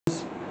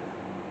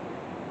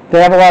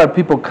they have a lot of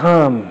people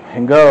come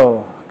and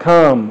go,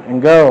 come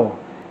and go.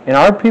 And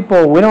our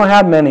people, we don't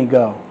have many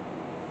go.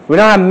 We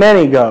don't have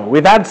many go.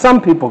 We've had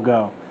some people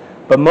go,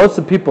 but most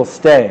of the people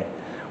stay.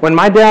 When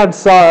my dad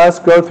saw us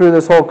go through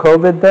this whole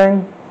COVID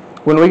thing,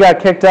 when we got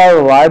kicked out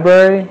of the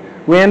library,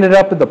 we ended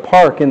up at the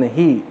park in the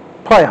heat.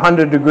 Probably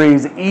 100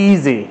 degrees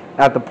easy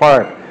at the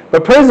park.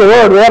 But praise the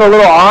Lord, we had a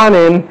little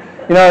awning.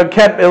 You know, it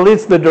kept at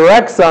least the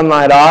direct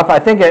sunlight off. I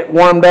think it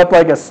warmed up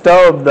like a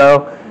stove,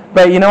 though.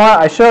 But you know what?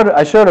 I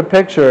showed a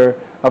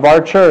picture of our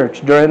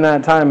church during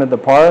that time at the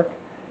park,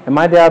 and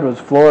my dad was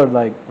floored,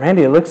 like,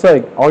 Randy, it looks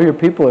like all your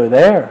people are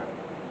there.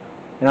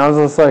 And I was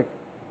just like,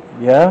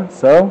 yeah,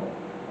 so?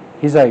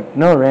 He's like,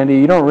 no, Randy,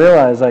 you don't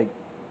realize, like,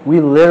 we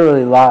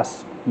literally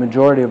lost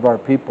majority of our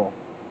people.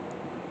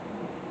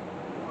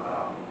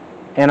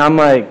 And I'm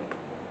like,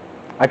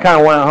 I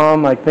kind of went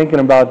home like thinking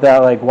about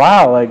that, like,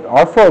 wow, like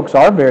our folks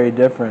are very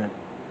different,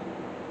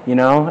 you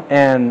know.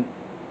 And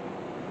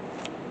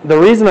the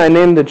reason I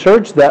named the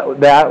church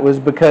that was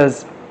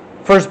because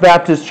First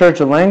Baptist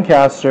Church of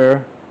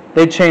Lancaster,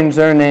 they changed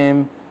their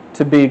name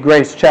to be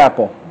Grace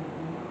Chapel.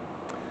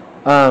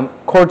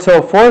 Quartz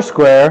Hill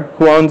Foursquare,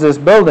 who owns this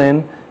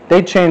building,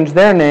 they changed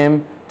their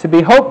name to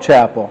be Hope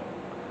Chapel.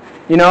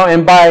 You know,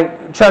 and by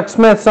Chuck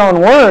Smith's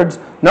own words,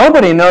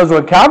 nobody knows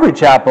what Calvary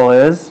Chapel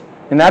is,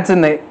 and that's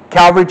in the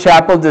Calvary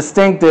Chapel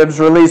Distinctives,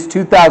 released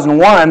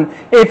 2001,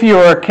 if you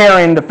are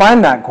caring to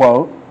find that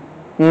quote.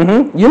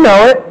 You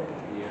know it.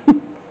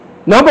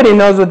 Nobody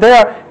knows what they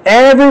are.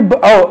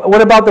 Oh,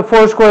 what about the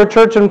Foursquare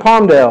Church in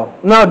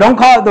Palmdale? No, don't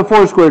call it the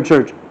Foursquare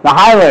Church. The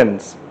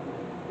Highlands.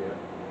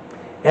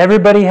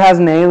 Everybody has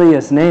an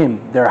alias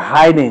name. They're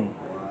hiding.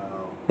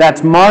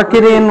 That's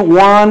marketing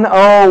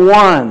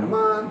 101.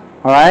 All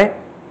right?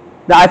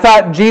 I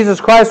thought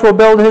Jesus Christ will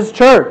build his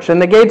church,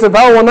 and the gates of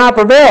hell will not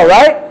prevail,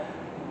 right?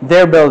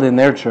 They're building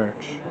their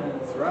church.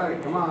 That's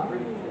right. Come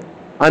on.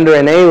 Under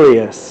an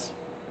alias.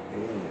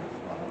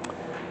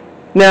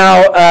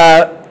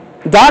 Now,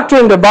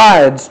 doctrine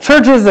divides.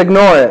 Churches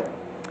ignore it.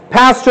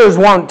 Pastors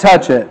won't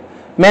touch it.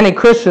 Many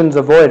Christians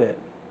avoid it.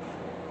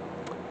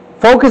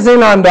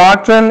 Focusing on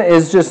doctrine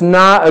is just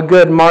not a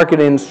good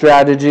marketing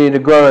strategy to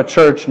grow a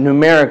church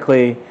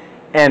numerically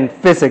and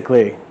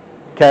physically.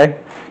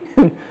 Okay?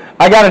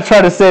 I got to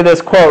try to say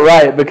this quote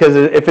right, because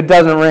if it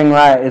doesn't ring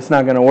right, it's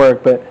not going to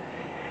work. But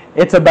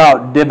it's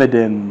about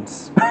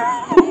dividends.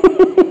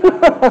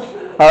 All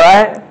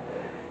right?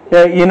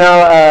 You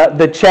know,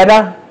 the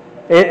cheddar.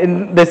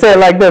 They say it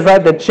like this,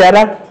 right? The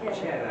cheddar.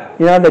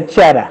 You know, the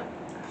cheddar.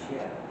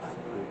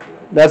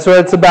 That's what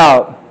it's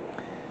about.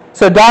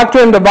 So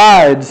doctrine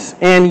divides.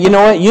 And you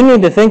know what? You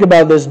need to think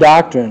about this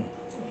doctrine.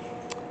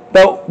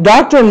 But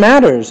doctrine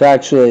matters,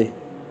 actually.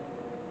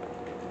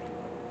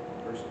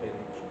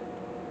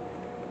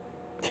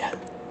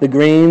 The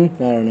green? I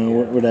don't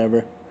know,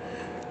 whatever.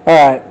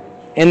 All right.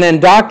 And then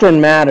doctrine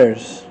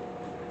matters.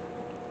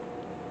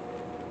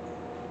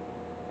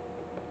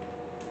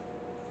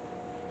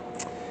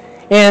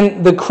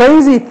 And the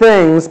crazy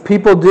things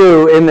people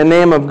do in the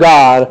name of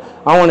God,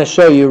 I want to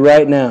show you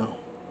right now.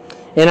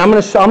 And I'm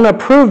going to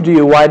prove to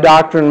you why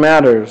doctrine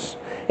matters.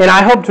 And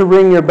I hope to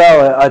ring your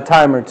bell a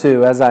time or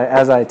two as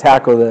I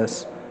tackle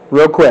this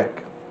real quick.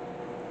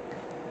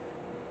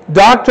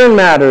 Doctrine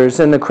matters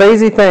and the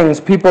crazy things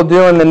people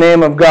do in the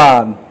name of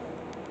God.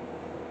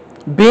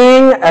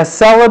 Being a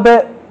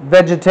celibate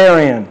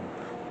vegetarian.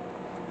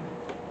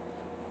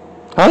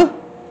 Huh?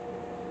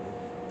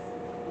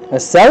 A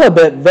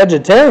celibate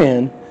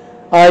vegetarian?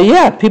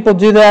 Yeah, people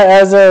do that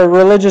as a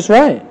religious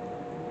right.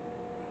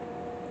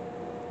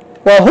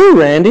 Well, who,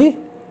 Randy?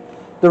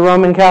 The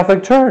Roman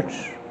Catholic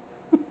Church.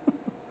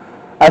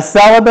 A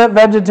celibate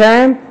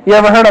vegetarian? You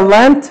ever heard of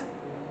Lent?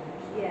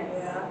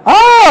 Yes.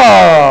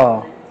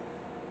 Oh!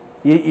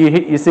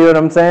 You see what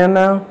I'm saying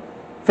now?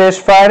 Fish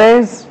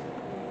Fridays?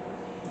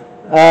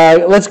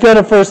 Let's go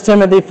to 1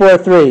 Timothy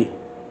 4:3.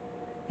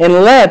 And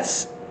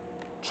let's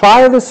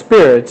try the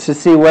spirits to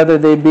see whether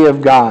they be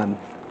of God.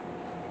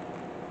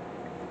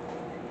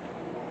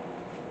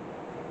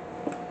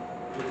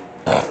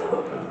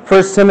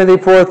 First Timothy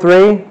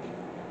 4:3.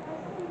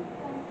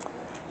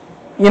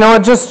 You know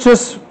what?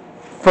 Just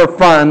for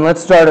fun,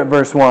 let's start at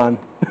verse 1.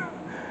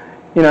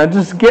 You know,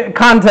 just get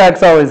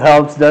context always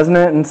helps, doesn't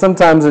it? And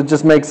sometimes it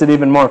just makes it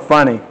even more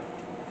funny.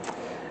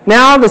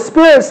 Now the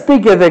Spirit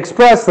speaketh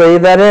expressly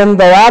that in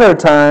the latter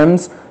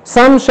times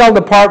some shall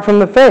depart from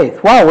the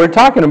faith. Wow, we're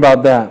talking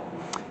about that.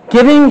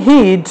 Giving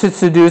heed to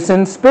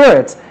seducing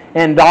spirits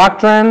and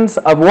doctrines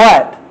of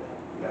what?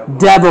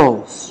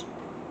 Devils.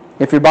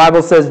 If your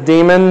Bible says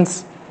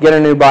demons, get a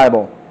new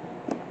Bible.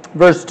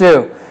 Verse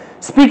 2.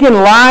 Speaking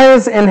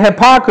lies and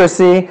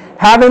hypocrisy,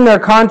 having their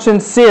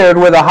conscience seared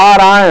with a hot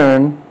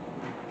iron.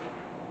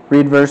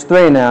 Read verse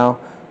 3 now.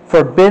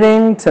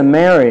 Forbidding to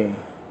marry,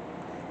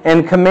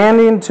 and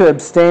commanding to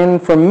abstain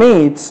from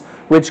meats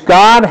which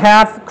God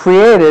hath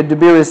created to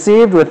be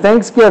received with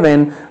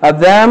thanksgiving of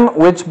them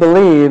which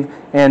believe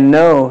and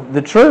know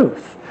the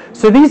truth.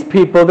 So these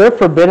people, they're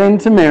forbidding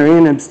to marry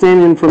and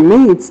abstaining from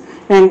meats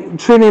and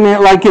treating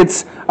it like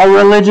it's a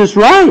religious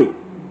right.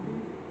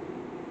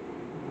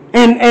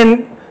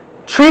 And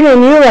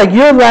treating you like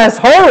you're less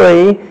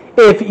holy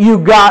if you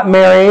got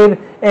married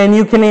and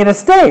you can eat a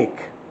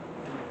steak.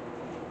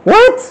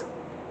 What?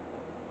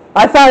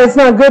 I thought it's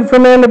not good for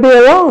man to be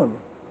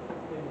alone.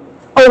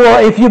 Oh,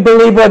 well, if you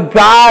believe what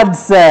God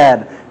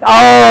said.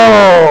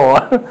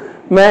 Oh,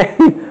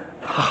 man.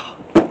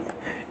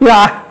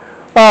 Yeah.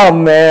 Oh,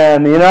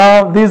 man. You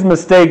know, these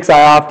mistakes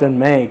I often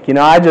make. You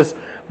know, I just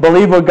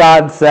believe what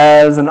God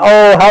says, and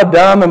oh, how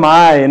dumb am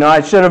I? You know,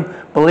 I should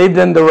have believed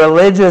in the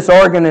religious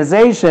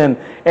organization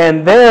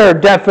and their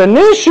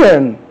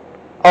definition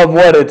of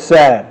what it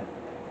said.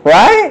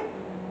 Right?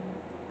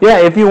 Yeah,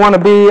 if you want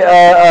to be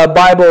a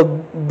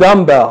Bible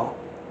dumbbell.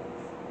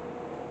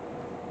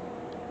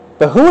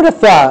 But who would have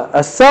thought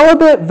a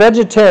celibate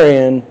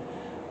vegetarian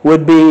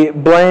would be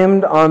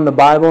blamed on the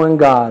Bible and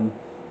God?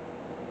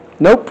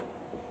 Nope.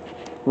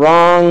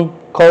 Wrong.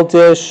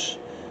 Cultish.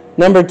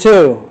 Number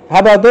 2. How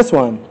about this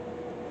one?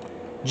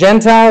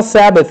 Gentile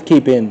Sabbath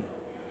keeping.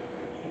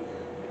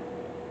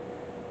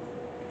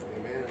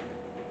 Amen.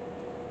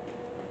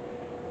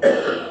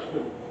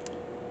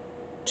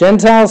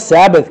 Gentile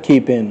Sabbath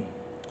keeping.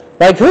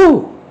 Like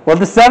who? Well,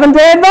 the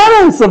Seventh-day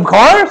Adventists, of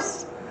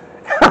course.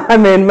 I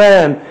mean,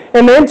 man.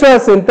 And the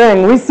interesting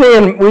thing, we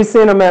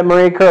seen them at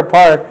Marie Kerr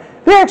Park.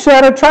 They actually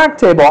had a track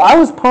table. I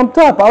was pumped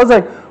up. I was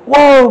like,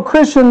 whoa,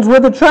 Christians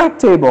with a track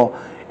table.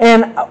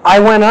 And I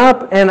went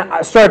up and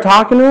I started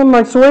talking to them.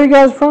 Like, so where are you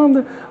guys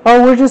from?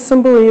 Oh, we're just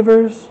some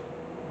believers.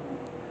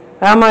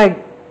 And I'm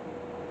like,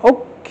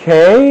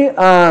 okay,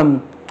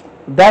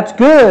 that's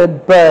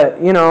good, but,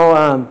 you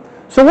know,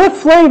 so what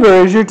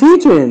flavor is your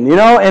teaching? You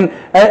know, and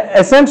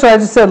essentially I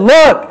just said,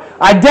 look,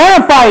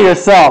 identify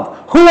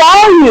yourself. Who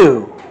are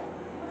you?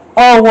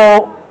 Oh,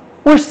 well,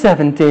 we're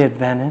Seventh-day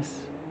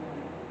Adventists.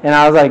 And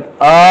I was like,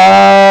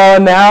 oh,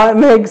 now it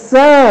makes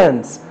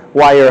sense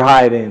why you're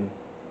hiding.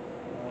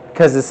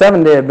 Because the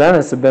Seventh-day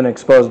Adventists have been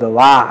exposed a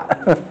lot.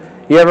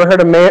 You ever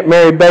heard of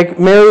Mary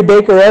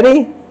Baker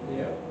Eddy?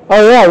 Yeah.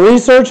 Oh, yeah,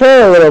 research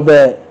her a little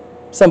bit.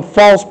 Some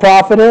false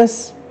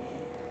prophetess.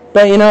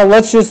 But, you know,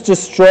 let's just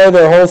destroy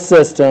their whole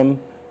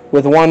system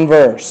with one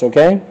verse,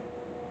 okay?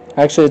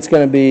 Actually, it's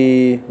going to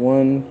be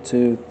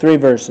 3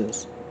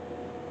 verses.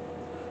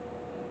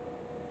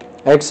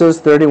 Exodus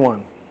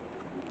 31.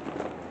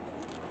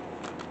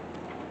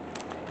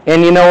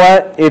 And you know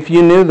what? If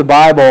you knew the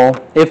Bible,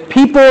 if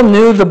people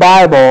knew the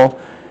Bible,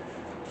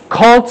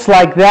 cults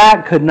like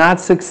that could not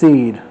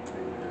succeed.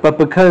 But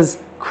because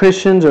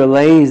Christians are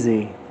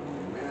lazy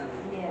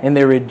and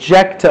they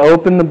reject to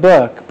open the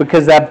book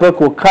because that book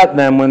will cut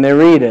them when they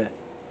read it,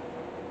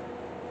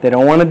 they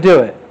don't want to do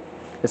it.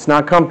 It's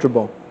not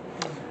comfortable.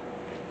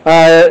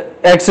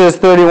 Exodus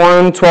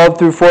 31, 12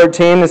 through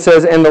 14, it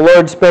says, And the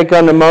Lord spake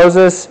unto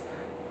Moses,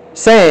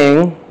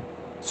 saying,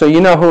 so you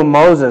know who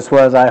Moses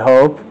was, I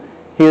hope.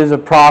 He was a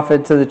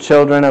prophet to the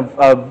children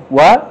of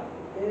what?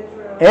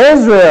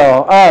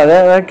 Israel. Oh,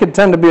 that could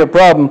tend to be a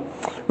problem.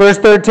 Verse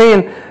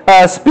 13,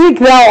 Speak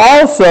thou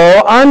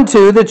also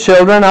unto the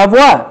children of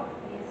what?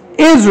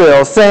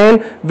 Israel,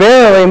 saying,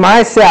 Verily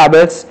my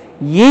Sabbaths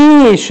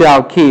ye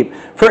shall keep.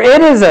 For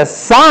it is a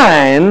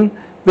sign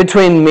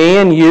between me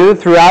and you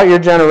throughout your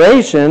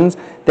generations,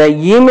 that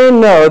ye may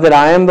know that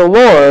I am the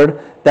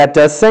Lord that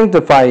does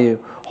sanctify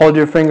you. Hold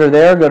your finger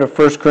there. Go to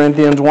 1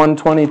 Corinthians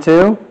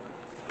 1:22.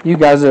 You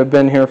guys that have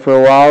been here for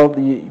a while,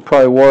 you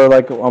probably wore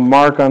like a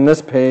mark on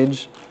this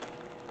page.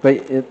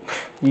 But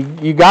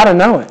you got to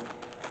know it.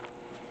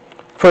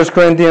 1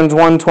 Corinthians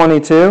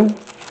 1:22.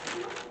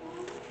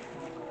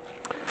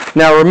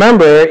 Now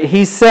remember,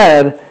 he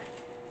said,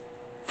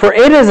 For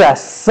it is a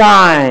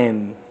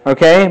sign,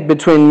 okay,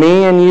 between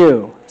me and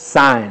you.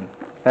 Sign.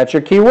 That's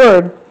your key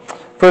word.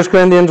 1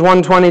 Corinthians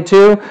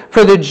 1:22.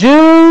 For the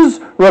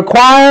Jews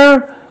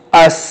require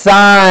a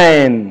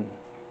sign.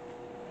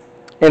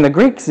 And the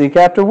Greeks seek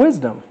after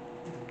wisdom.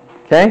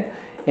 Okay?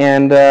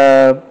 And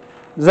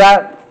is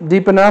that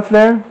deep enough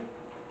there?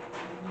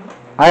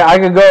 I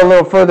could go a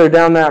little further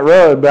down that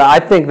road, but I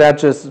think that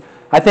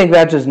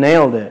just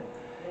nailed it.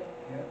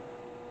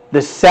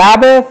 The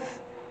Sabbath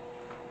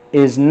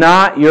is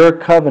not your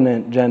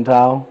covenant,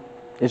 Gentile.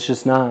 It's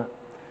just not.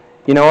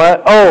 You know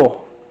what?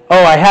 Oh,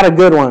 I had a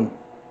good one.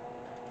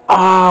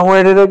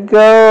 Where did it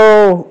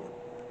go?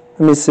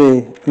 Let me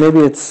see. Maybe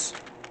it's...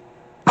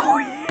 Oh,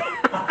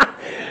 yeah.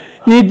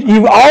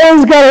 You've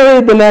always got to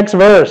read the next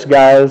verse,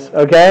 guys,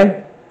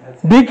 okay?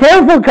 Be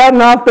careful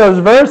cutting off those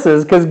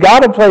verses because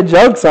God will play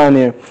jokes on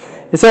you.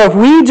 And so if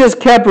we just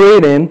kept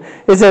reading,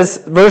 it says,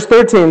 verse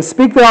 13,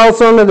 Speak thou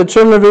also unto the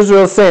children of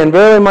Israel, saying,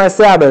 Verily my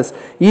Sabbaths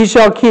ye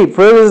shall keep,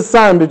 for it is a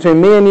sign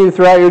between me and you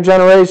throughout your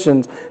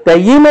generations,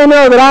 that ye may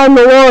know that I am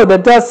the Lord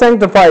that doth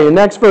sanctify you.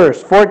 Next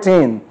verse,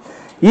 14.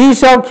 Ye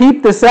shall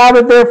keep the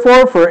Sabbath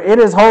therefore, for it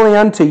is holy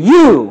unto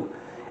you.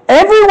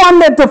 Everyone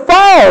that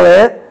defile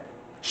it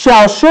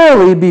shall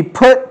surely be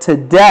put to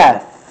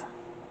death.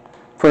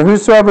 For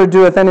whosoever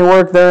doeth any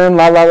work therein,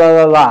 la la la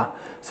la la.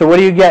 So what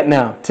do you get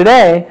now?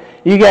 Today,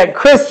 you get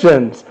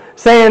Christians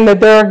saying that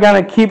they're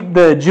going to keep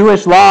the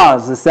Jewish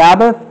laws, the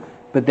Sabbath,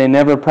 but they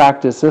never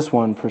practice this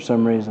one for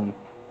some reason.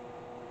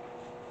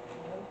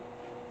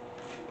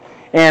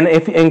 And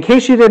in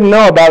case you didn't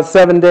know about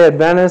Seventh-day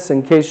Adventists,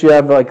 in case you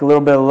have like a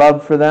little bit of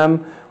love for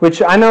them,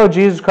 which I know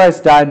Jesus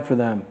Christ died for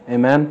them,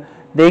 amen?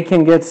 They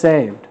can get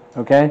saved,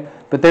 okay?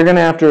 But they're going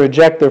to have to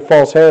reject their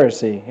false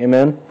heresy,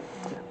 amen?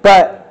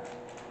 But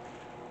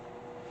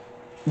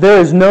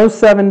there is no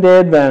Seventh-day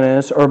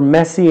Adventist or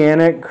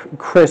Messianic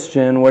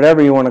Christian,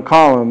 whatever you want to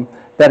call them,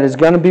 that is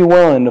going to be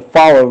willing to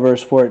follow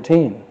verse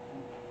 14.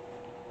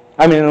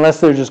 I mean, unless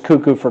they're just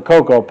cuckoo for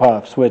Cocoa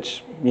Puffs,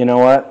 which, you know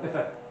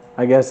what?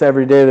 I guess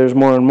every day there's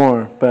more and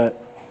more.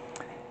 But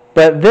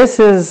this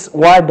is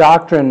why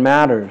doctrine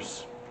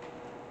matters.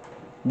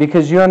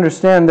 Because you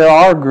understand there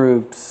are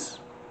groups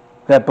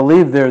that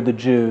believe they're the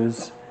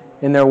Jews,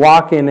 and they're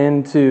walking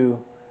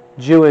into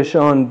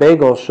Jewish-owned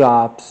bagel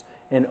shops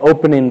and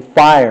opening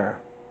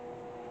fire.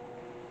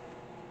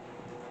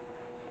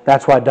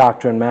 That's why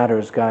doctrine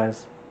matters,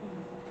 guys.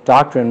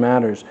 Doctrine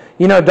matters.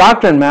 You know,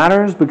 doctrine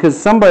matters because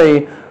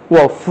somebody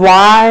will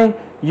fly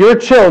your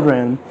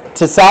children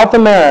to South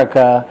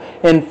America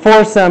and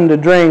force them to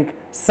drink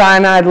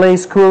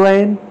cyanide-laced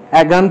Kool-Aid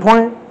at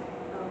gunpoint.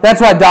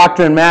 That's why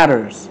doctrine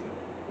matters.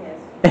 Yes.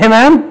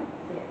 Amen?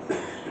 Yes.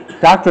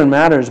 Doctrine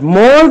matters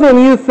more than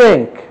you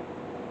think.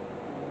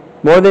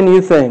 More than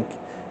you think.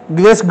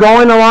 This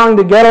going along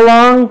to get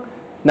along,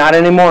 not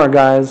anymore,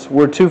 guys.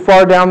 We're too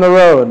far down the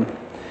road.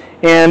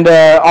 And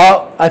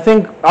I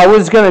think I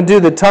was going to do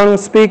the tongue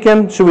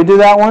speaking. Should we do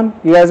that one?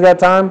 You guys got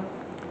time?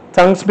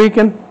 Tongue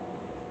speaking?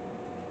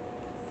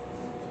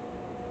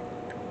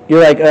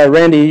 You're like,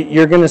 Randy,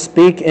 you're going to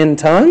speak in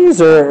tongues?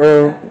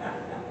 Or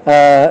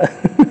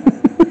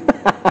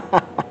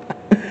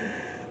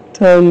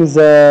tongues,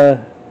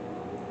 let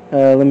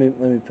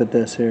me put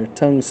this here.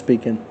 Tongue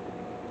speaking.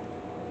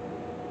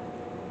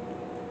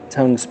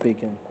 Tongue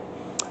speaking.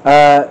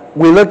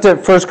 We looked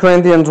at 1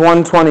 Corinthians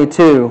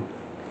 1:22.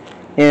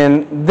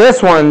 And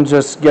this one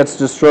just gets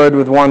destroyed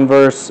with one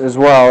verse as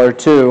well, or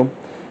two.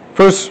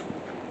 1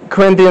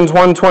 Corinthians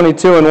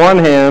 1:22 in one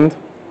hand.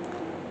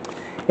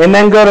 And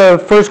then go to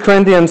 1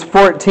 Corinthians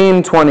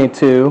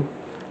 14:22,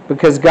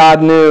 because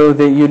God knew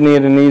that you'd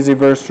need an easy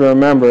verse to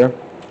remember.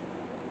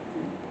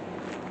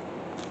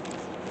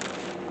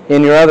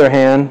 In your other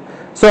hand.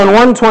 So in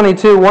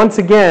 1:22, once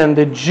again,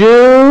 the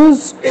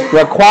Jews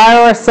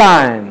require a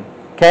sign.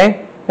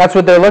 Okay? That's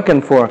what they're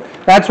looking for.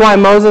 That's why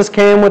Moses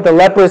came with the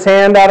leprous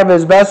hand out of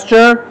his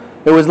vesture.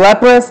 It was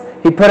leprous.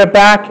 He put it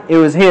back. It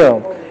was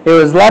healed. It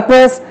was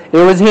leprous.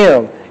 It was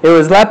healed. It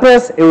was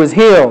leprous. It was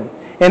healed.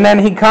 And then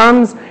he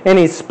comes and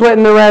he's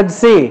splitting the Red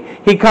Sea.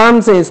 He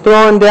comes and he's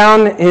throwing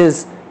down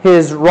his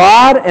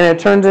rod and it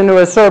turns into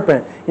a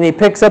serpent. And he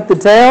picks up the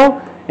tail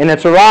and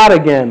it's a rod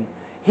again.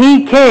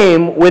 He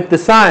came with the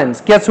signs.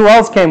 Guess who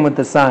else came with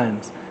the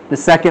signs? The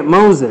second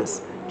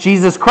Moses,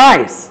 Jesus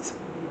Christ.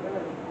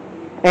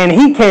 And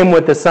he came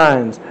with the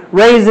signs.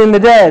 Raising the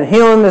dead,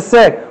 healing the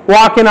sick,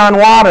 walking on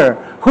water.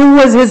 Who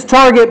was his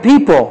target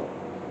people?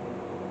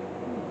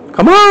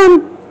 Come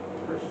on.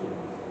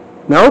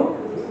 Nope.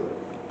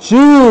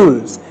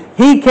 Jews.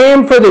 He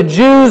came for the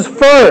Jews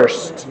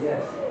first.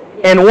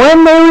 And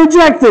when they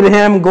rejected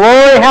him,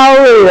 glory,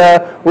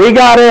 hallelujah, we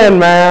got in,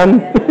 man.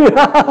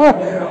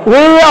 We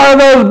are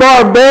those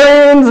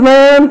barbarians,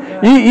 man.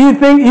 You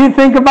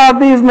think about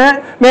these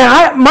men?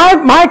 Man,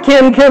 my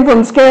kin came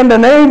from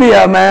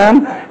Scandinavia,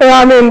 man. And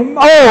I mean,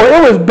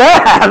 it was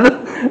bad.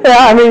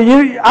 I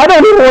mean, I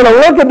don't even want to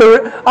look at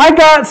I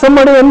got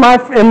somebody in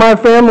my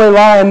family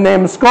line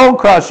named Skull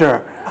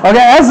Crusher. Okay,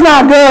 that's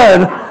not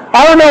good.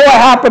 I don't know what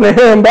happened to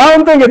him, but I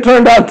don't think it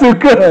turned out too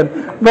good.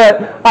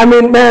 But, I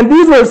mean, man,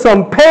 these were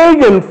some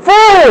pagan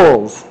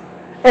fools.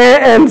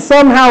 And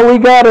somehow we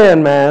got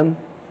in, man.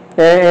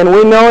 And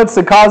we know it's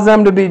to cause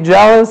them to be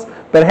jealous,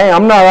 but hey,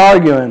 I'm not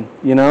arguing,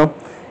 you know.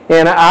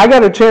 And I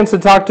got a chance to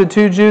talk to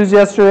 2 Jews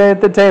yesterday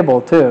at the table,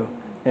 too.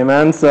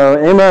 Amen? So,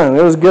 amen.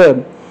 It was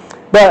good.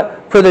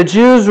 But for the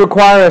Jews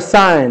require a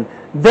sign.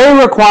 They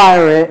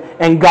require it,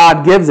 and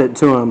God gives it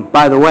to them,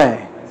 by the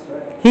way.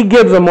 He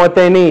gives them what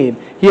they need.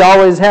 He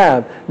always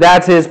have.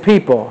 That's his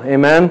people.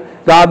 Amen?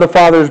 God the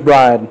Father's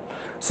bride.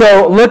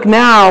 So look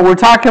now, we're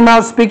talking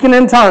about speaking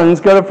in tongues.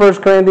 Go to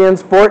 1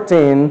 Corinthians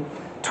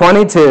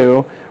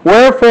 14:22.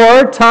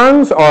 Wherefore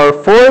tongues are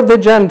for the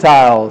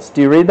Gentiles.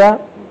 Do you read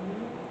that?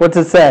 What's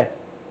it say?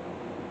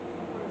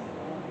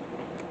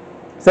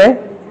 Say?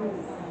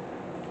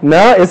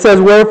 No, it says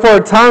wherefore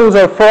tongues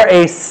are for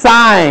a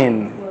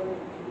sign.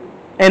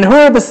 And who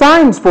are the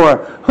signs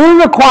for?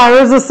 Who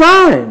requires a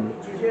sign?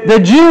 The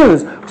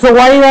Jews. So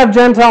why do you have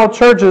Gentile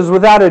churches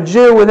without a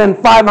Jew within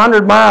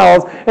 500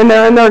 miles and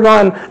they're in there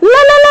going, la la la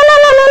la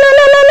la la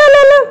la la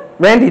la la?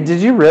 Randy,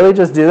 did you really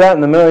just do that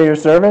in the middle of your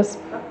service?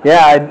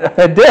 Yeah,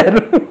 I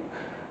did.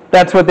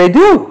 That's what they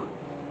do.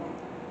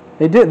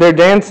 They do. They're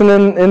dancing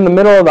in the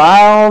middle of the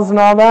aisles and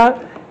all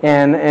that,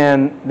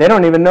 and they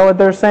don't even know what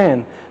they're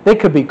saying. They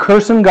could be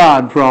cursing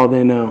God for all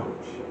they know.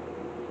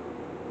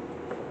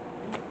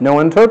 No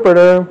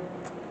interpreter.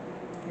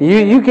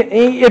 You can,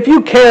 if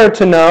you care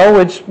to know,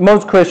 which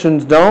most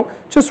Christians don't,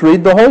 just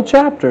read the whole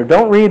chapter.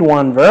 Don't read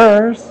one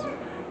verse.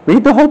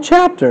 Read the whole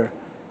chapter.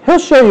 He'll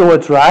show you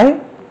what's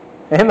right.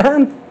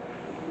 Amen?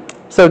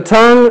 So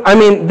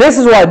this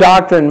is why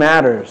doctrine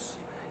matters.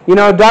 You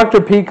know,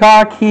 Dr.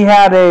 Peacock, he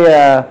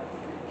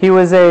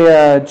was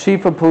a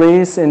chief of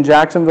police in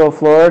Jacksonville,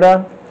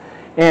 Florida,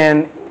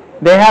 and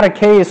they had a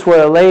case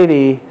where a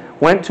lady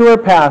went to her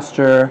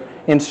pastor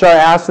and started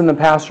asking the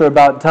pastor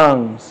about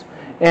tongues.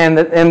 And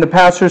the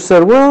pastor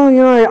said, well, you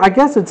know, I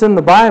guess it's in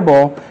the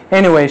Bible.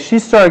 Anyway, she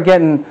started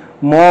getting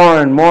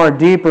more and more,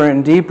 deeper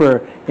and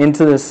deeper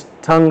into this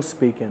tongue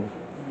speaking.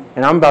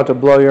 And I'm about to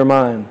blow your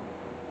mind.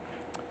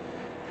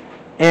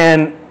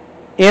 And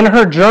in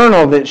her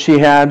journal that she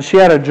had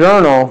a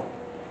journal.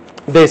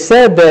 They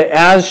said that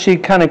as she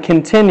kind of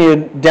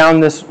continued down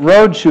this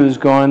road she was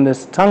going,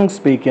 this tongue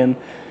speaking,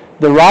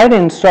 the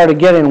writing started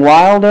getting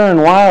wilder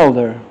and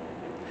wilder.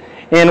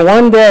 And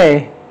one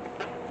day,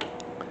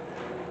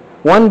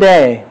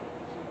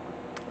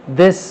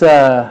 this,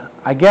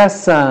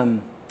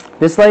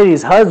 this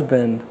lady's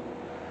husband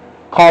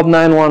called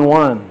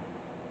 911.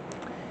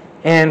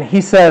 And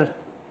he said,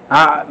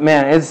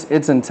 man,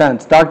 it's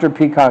intense. Dr.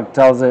 Peacock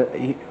tells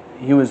it,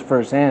 he was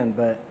firsthand,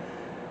 but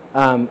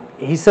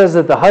he says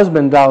that the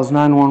husband dials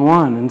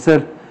 911 and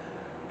said,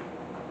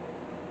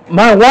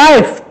 my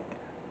wife,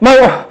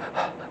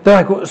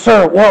 they're like,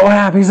 sir, what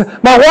happened? He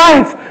said, my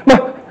wife,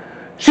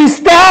 she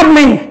stabbed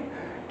me.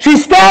 She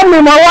stabbed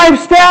me. My wife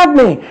stabbed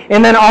me.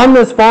 And then on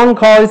this phone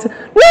call, he said,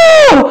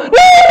 no,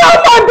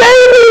 not my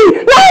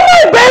baby, not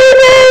my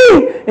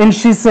baby. And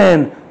she's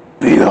saying,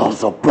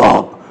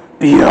 Beelzebub,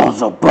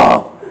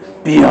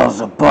 Beelzebub,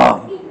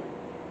 Beelzebub.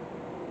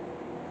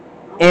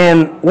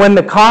 And when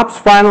the cops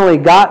finally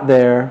got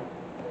there,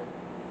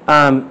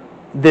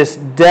 this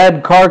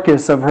dead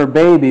carcass of her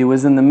baby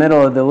was in the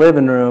middle of the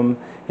living room,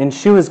 and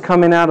she was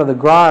coming out of the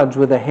garage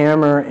with a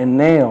hammer and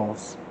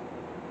nails.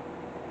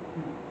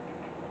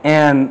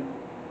 And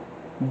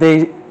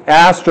they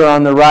asked her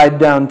on the ride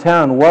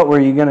downtown, what were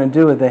you going to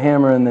do with the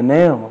hammer and the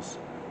nails?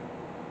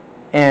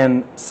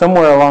 And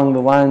somewhere along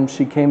the line,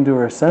 she came to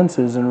her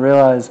senses and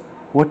realized,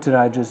 what did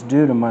I just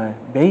do to my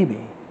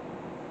baby?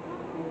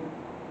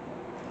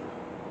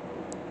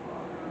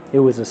 It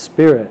was a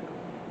spirit.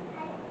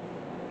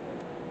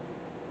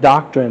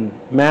 Doctrine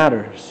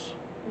matters.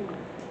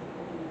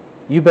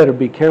 You better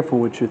be careful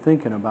what you're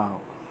thinking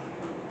about.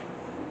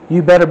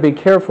 You better be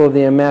careful of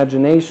the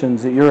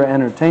imaginations that you're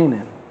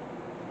entertaining.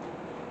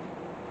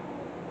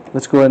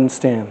 Let's go ahead and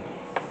stand.